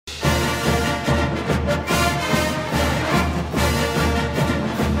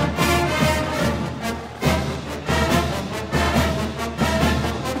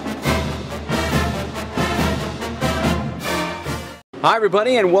Hi,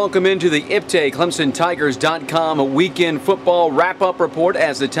 everybody, and welcome into the IPTAY Clemson-Tigers.com weekend football wrap-up report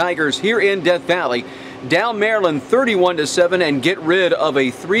as the Tigers here in Death Valley down Maryland 31-7 and get rid of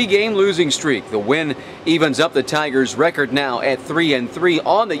a 3-game losing streak. The win evens up the Tigers' record now at 3-3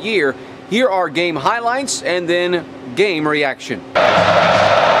 on the year. Here are game highlights and then game reaction.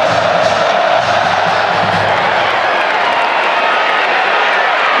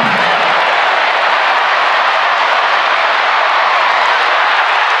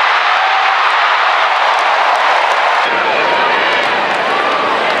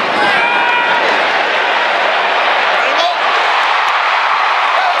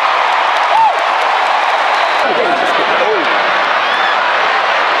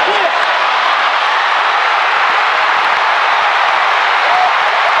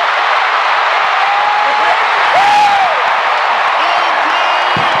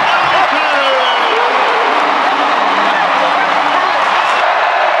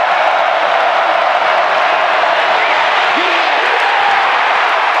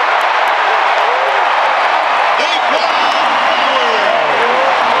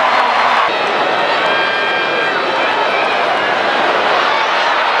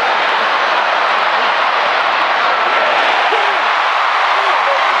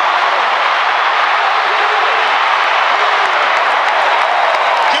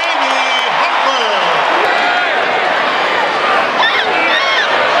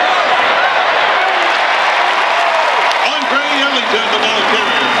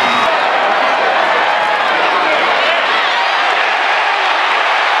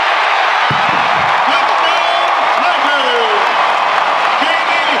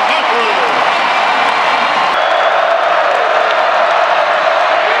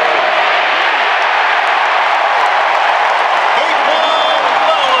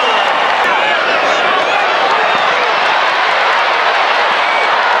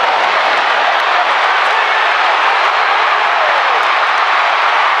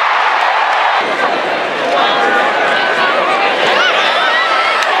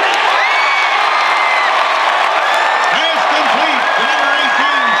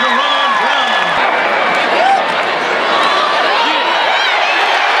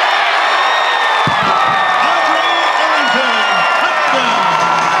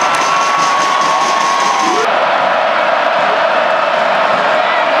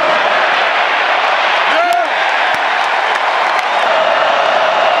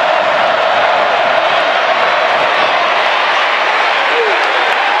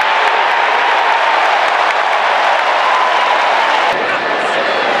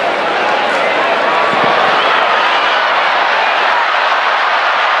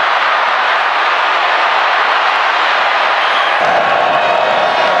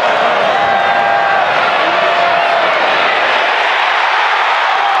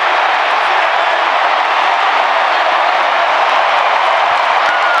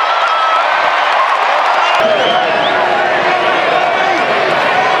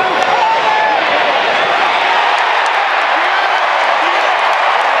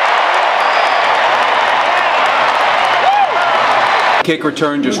 Kick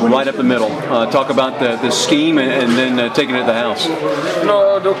return just right up the middle. Talk about the scheme and then taking it to the house. You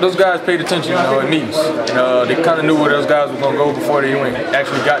know, those guys paid attention, in meetings. And they kind of knew where those guys were going to go before they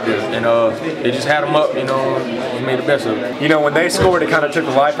actually got there. And they just had them up, and made the best of it. You know, when they scored, it kind of took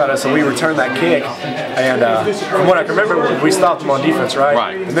the life out of us, so we returned that kick. And from what I can remember, we stopped them on defense, right?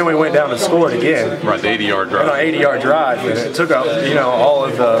 Right. And then we went down and scored again. Right, the 80-yard drive. On an 80-yard drive. And it took up, all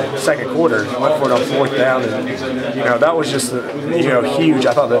of the second quarter. Went for it on fourth down. And, that was just, huge.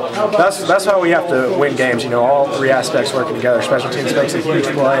 I thought that's how we have to win games. All three aspects working together. Special teams makes a huge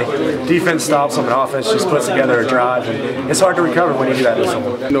play. Defense stops them, and offense just puts together a drive. And it's hard to recover when you do that to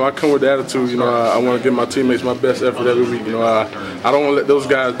someone. I come with the attitude. I want to give my teammates my best effort every week. I don't want to let those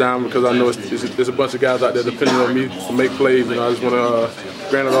guys down because I know there's a bunch of guys out there depending on me to make plays. I just want to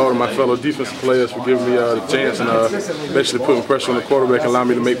grant it all to my fellow defensive players for giving me the chance and eventually putting pressure on the quarterback and allowing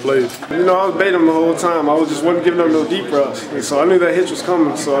me to make plays. I was baiting them the whole time. I wasn't giving them no deep routes. And so I knew that hitch was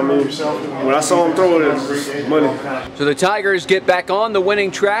coming. So, when I saw him throw it, it was money. So the Tigers get back on the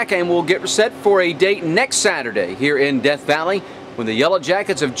winning track and will get set for a date next Saturday here in Death Valley when the Yellow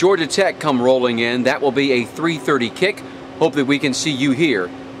Jackets of Georgia Tech come rolling in. That will be a 3:30 kick. Hope that we can see you here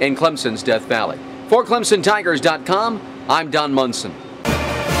in Clemson's Death Valley. For ClemsonTigers.com, I'm Don Munson.